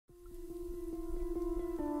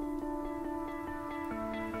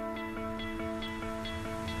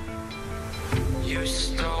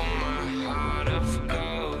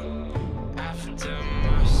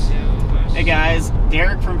guys,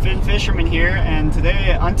 Derek from Fin Fisherman here, and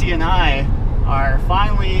today Auntie and I are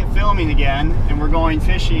finally filming again, and we're going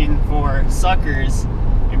fishing for suckers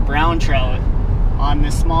and brown trout on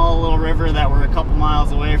this small little river that we're a couple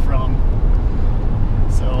miles away from.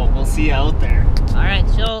 So we'll see you out there. Alright,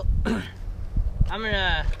 so I'm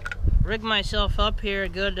gonna rig myself up here, a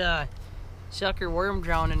good sucker worm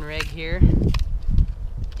drowning rig here.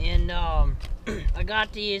 And I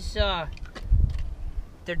got these,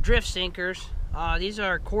 they're drift sinkers. These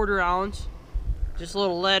are 1/4 ounce, just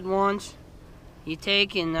little lead ones. You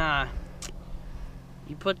take and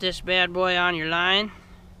you put this bad boy on your line,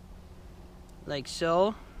 like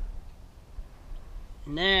so.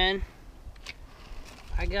 And then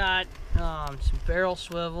I got some barrel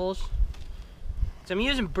swivels. So I'm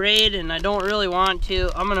using braid, and I don't really want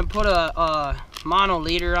to. I'm gonna put a mono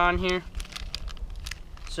leader on here.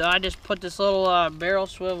 So I just put this little barrel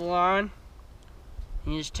swivel on.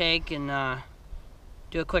 You just take and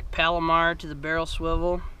do a quick Palomar to the barrel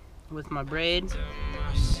swivel with my braid.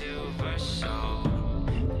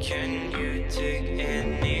 Can you dig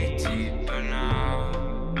any deeper now?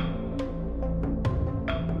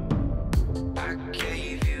 I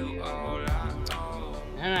gave you all I own.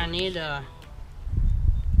 And I need a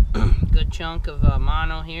good chunk of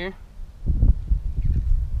mono here.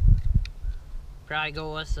 Probably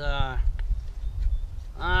go with I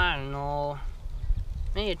don't know,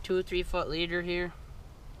 maybe a 2-3 foot leader here,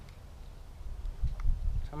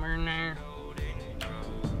 somewhere in there.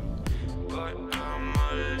 But I'm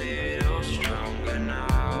a little stronger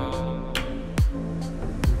now.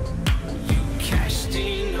 You cashed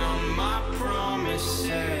in on my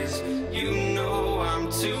promises. You know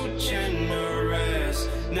I'm too generous.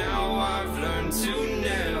 Now I've learned to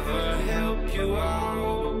never help you out.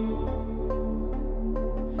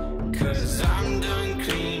 'Cause I'm done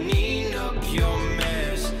cleaning up your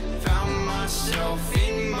mess. Found myself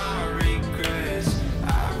in my regrets.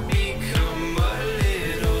 I've become a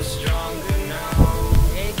little stronger now.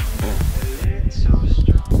 A little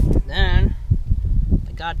stronger. Then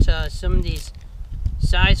I got some of these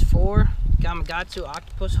size 4 Gamakatsu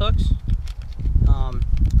octopus hooks.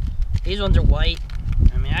 These ones are white.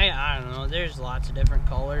 I mean, I don't know. There's lots of different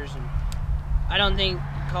colors, and I don't think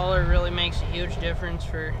color really makes a huge difference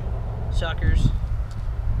for suckers.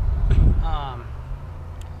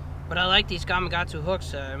 But I like these Gamakatsu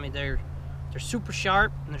hooks. I mean, they're super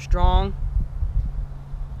sharp and they're strong,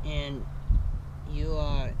 and you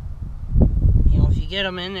know, if you get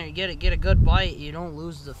them in there, you get a good bite, you don't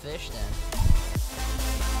lose the fish then.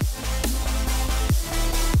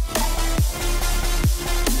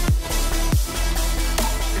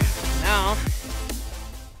 Now,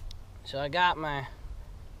 so I got my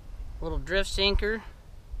little drift sinker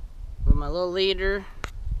with my little leader,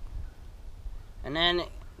 and then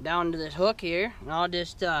down to this hook here, and I'll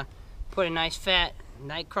just put a nice fat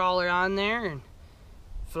night crawler on there and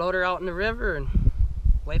float her out in the river and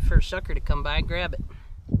wait for a sucker to come by and grab it.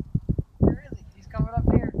 Where is he? He's coming up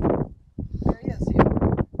here. There he is. See him?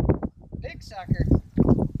 Big sucker.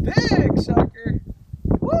 Big sucker.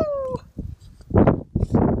 Woo!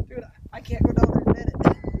 Dude, I can't go down there and net it.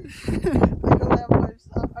 I don't have my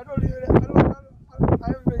socks. I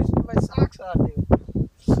have my socks on, dude.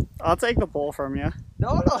 I'll take the pole from you.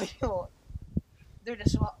 No, you won't. Dude,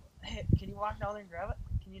 just hey, can you walk down there and grab it?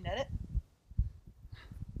 Can you net it?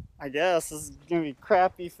 I guess this is gonna be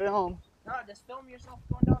crappy film. No, just film yourself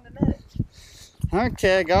going down the net.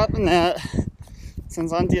 Okay, I got the net.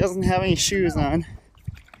 Since Auntie doesn't have any shoes on.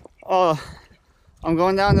 Oh, I'm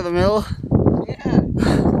going down to the middle. Yeah.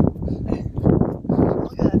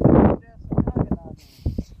 Look at that.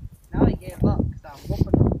 Now he gave up because I'm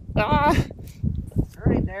whooping him. Ah!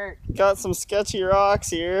 Right there. Got some sketchy rocks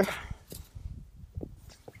here.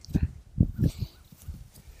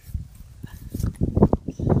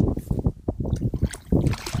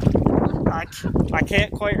 I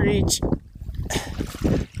can't quite reach.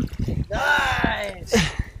 Nice!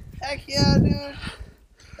 Heck yeah, dude.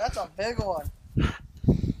 That's a big one.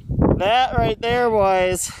 That right there,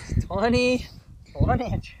 boys. 1 inch.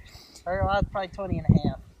 Or well, probably 20 and a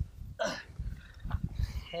half.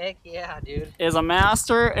 Heck yeah, dude. Is a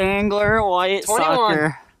master angler white 21.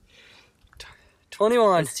 sucker.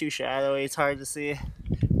 21. It's too shadowy, it's hard to see.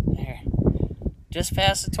 There. Just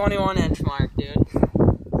past the 21 inch mark, dude.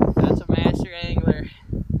 That's a master angler.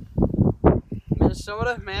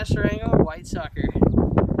 Minnesota master angler white sucker.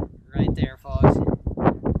 Right there, folks.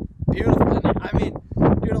 Beautiful. I mean,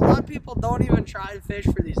 dude, a lot of people don't even try to fish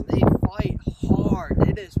for these. They fight hard.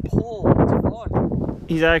 They just pull. It's fun.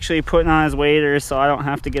 He's actually putting on his waders so I don't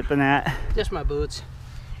have to get the net. Just my boots.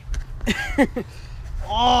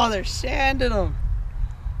 Oh, there's sand in them.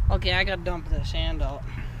 Okay, I gotta dump the sand out.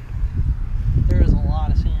 There is a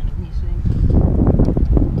lot of sand in these things.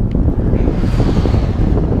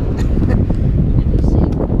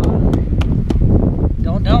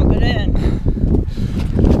 Don't dump it in.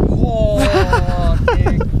 Oh,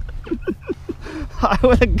 dude. I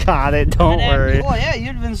would have got it, don't worry. Oh yeah,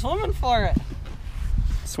 you'd have been swimming for it.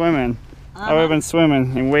 Swimming. I would have been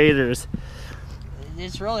swimming in waders.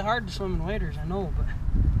 It's really hard to swim in waders, I know, but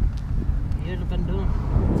you'd have been doing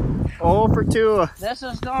it. 0 for 2. This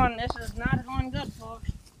is not going good,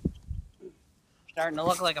 folks. Starting to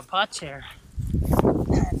look like a putz here.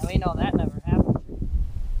 We know that never happened.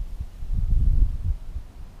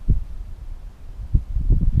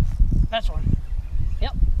 This one.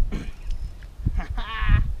 Yep.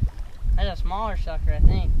 That's a smaller sucker, I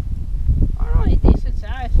think. I don't know, he's decent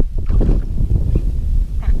size.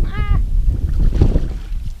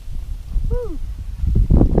 Woo.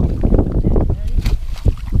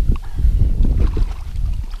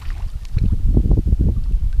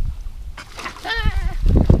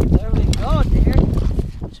 There we go, dear.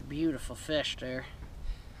 It's a beautiful fish there.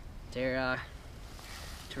 They're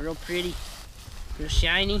real pretty, real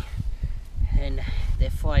shiny, and they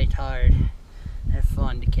fight hard. They're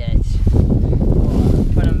fun to catch. We'll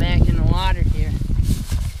put them back in the water here.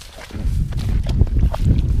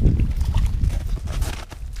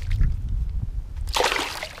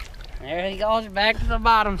 There he goes back to the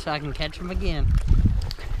bottom so I can catch him again.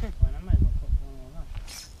 I might as well put one on.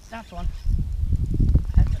 That's one.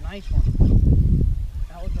 That's a nice one.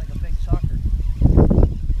 That looks like a big sucker.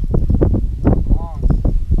 Long.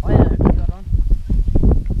 Oh yeah, that's a good one.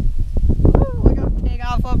 Woo, look at him take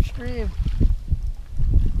off upstream.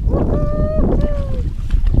 Woo-hoo!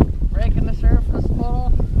 Breaking the surface a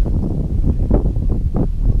little.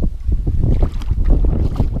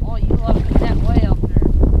 Oh, you left the net way up there.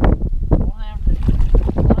 We'll have to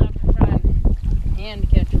try and hand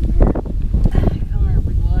catch him here. Come here,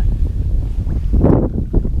 big boy.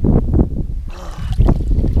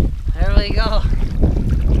 There we go.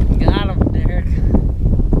 Got him, Derek.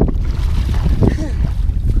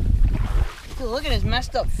 Dude, look at his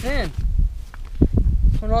messed up fin.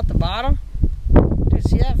 One at the bottom. Do you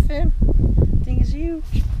see that fin? I think it's huge.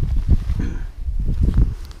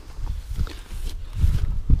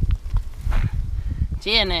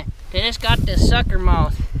 See, and they just got this sucker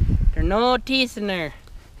mouth. There's no teeth in there.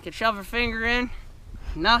 You can shove your finger in,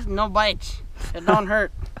 no bites. It don't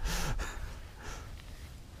hurt.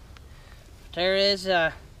 There is,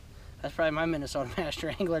 that's probably my Minnesota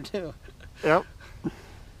master angler too. Yep.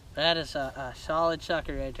 That is a solid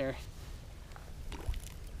sucker right there.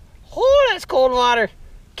 Oh, that's cold water.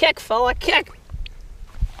 Kick, fella, kick.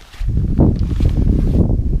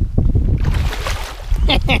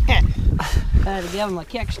 Had to give him a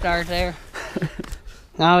kick start there.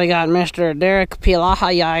 Now we got Mr. Derek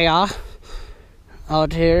Pilahayaya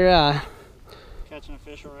out here Catching a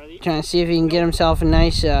fish already. trying to see if he can get himself a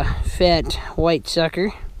nice fat white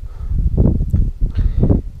sucker.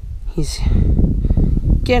 He's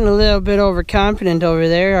getting a little bit overconfident over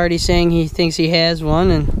there, already saying he thinks he has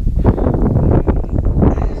one, and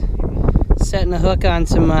setting the hook on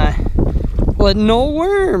some well, no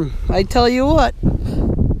worm, I tell you what.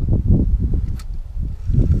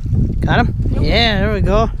 Got him? Yep. Yeah, there we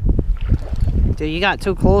go. Dude, you got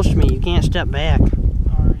too close to me. You can't step back.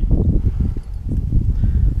 Alright.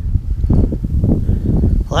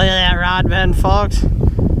 Look at that rod bend, folks.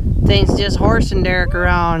 Thing's just horsing Derek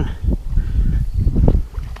around.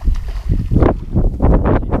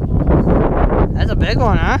 That's a big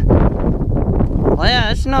one, huh? Oh yeah,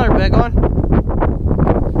 that's another big one.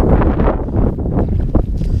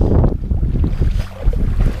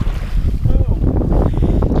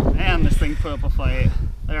 Man, this thing put up a fight.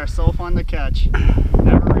 They are so fun to catch.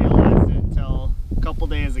 Never realized it until a couple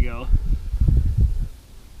days ago.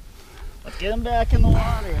 Let's get him back in the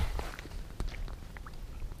water.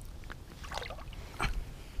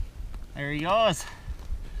 There he goes.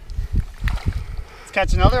 Let's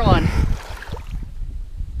catch another one.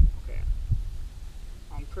 Okay.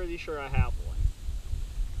 I'm pretty sure I have one.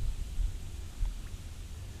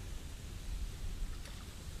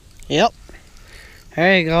 Yep.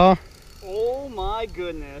 There you go. Oh my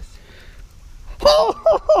goodness.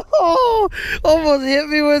 Oh, almost hit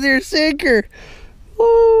me with your sinker.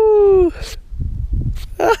 Woo.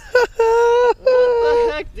 What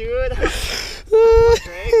the heck, dude? My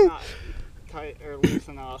drag's not tight or loose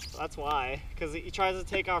enough. That's why. Because he tries to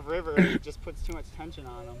take off river and it just puts too much tension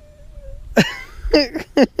on him.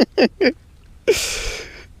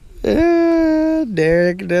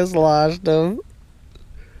 Derek just lost him.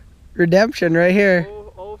 Redemption right here. Oh,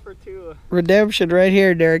 redemption right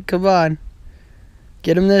here, Derek. Come on.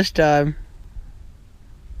 Get him this time.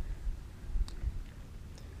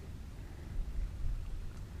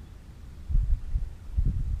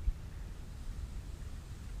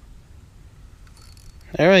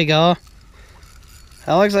 There we go.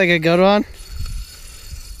 That looks like a good one.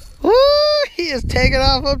 Woo! He is taking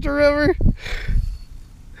off up the river.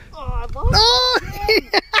 Oh, I love Oh! What the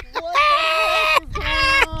heck is going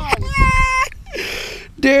on?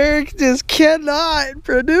 Derek just cannot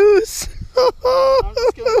produce. I'm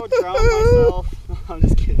just gonna go drown myself. I'm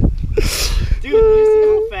just kidding. Dude, did you see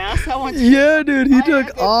how fast that one took? Yeah, dude, he I took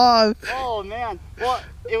had to- off. Oh man, well,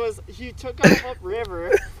 he took off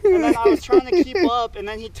upriver, and then I was trying to keep up, and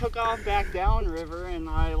then he took off back downriver, and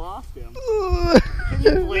I lost him. Can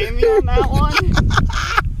you blame me on that one?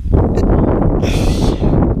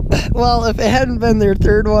 Well, if it hadn't been their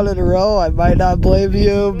third one in a row, I might not blame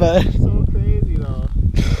you, but So crazy though.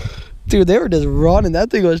 dude, they were just running.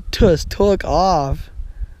 That thing was just took off.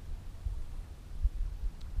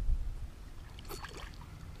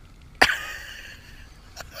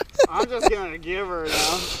 I'm just gonna give her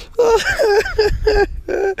now.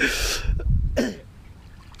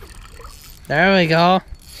 There we go.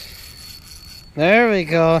 There we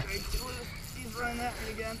go. He's running at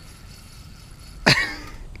me again.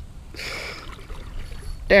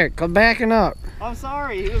 Derek, come backing up. I'm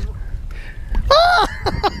sorry. He was.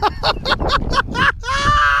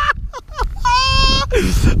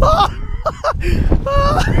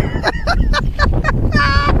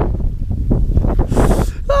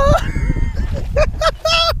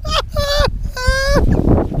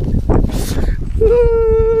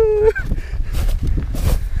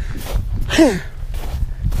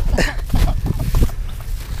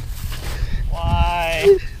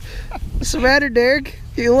 Why? What's the matter, Derek?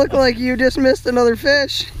 You look like you just missed another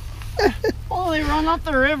fish. Well, they run up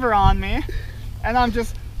the river on me, and I'm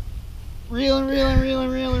just reeling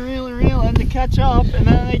to catch up, and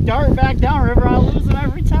then they dart back downriver. I lose them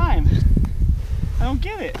every time. I don't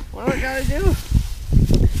get it. What do I gotta do?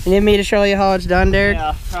 You need me to show you how it's done, Derek?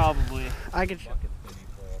 Yeah, probably. I could.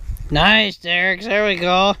 Nice, Derek. There we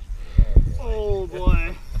go. Oh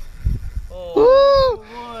boy. Woo! Oh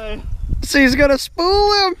boy. So he's gonna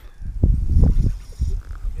spool him.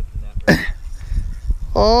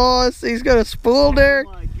 Oh, so he's gonna spool, Derek.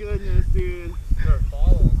 Oh my goodness, dude.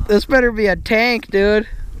 This better be a tank, dude.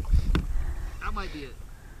 That might be it.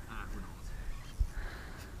 Who knows?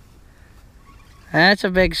 That's a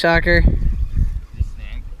big sucker.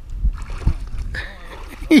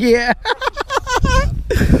 Yeah.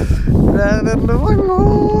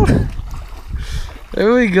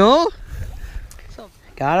 There we go.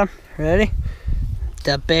 Got him. Ready?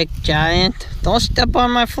 The big giant. Don't step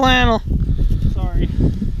on my flannel. Sorry.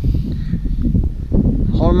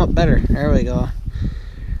 Hold him up better. There we go.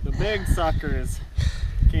 The big suckers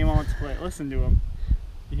came on to play. Listen to him.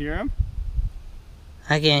 You hear him?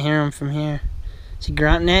 I can't hear him from here. Is he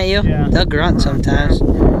grunting at you? Yeah. They'll grunt sometimes.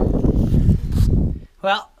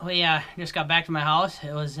 Well, we just got back to my house.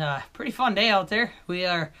 It was a pretty fun day out there. We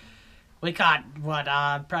caught what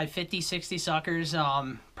probably 50, 60 suckers.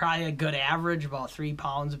 Probably a good average, about 3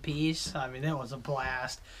 pounds a piece. I mean, it was a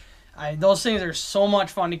blast. Those things are so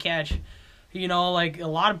much fun to catch. You know, like a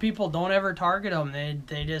lot of people don't ever target them.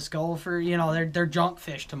 They just go for, you know, they're junk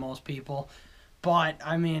fish to most people. But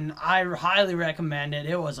I mean, I highly recommend it.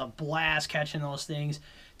 It was a blast catching those things.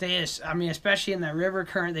 They just, I mean, especially in that river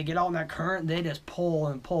current, they get out in that current, they just pull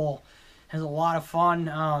and pull. It's a lot of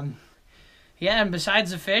fun. Yeah, and besides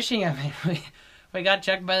the fishing, I mean, we got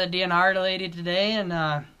checked by the DNR lady today,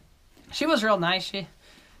 and she was real nice.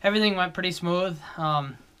 Everything went pretty smooth.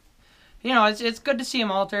 You know, it's good to see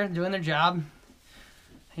them out there doing their job.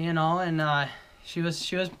 You know, and she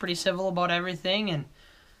was pretty civil about everything, and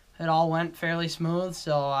it all went fairly smooth.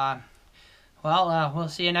 So, we'll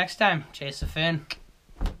see you next time. Chase the fin.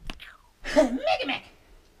 Mickey Mac!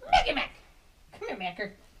 Mickey Mac! Come here,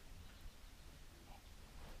 Macker.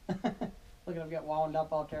 Look at him get wound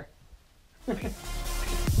up out there.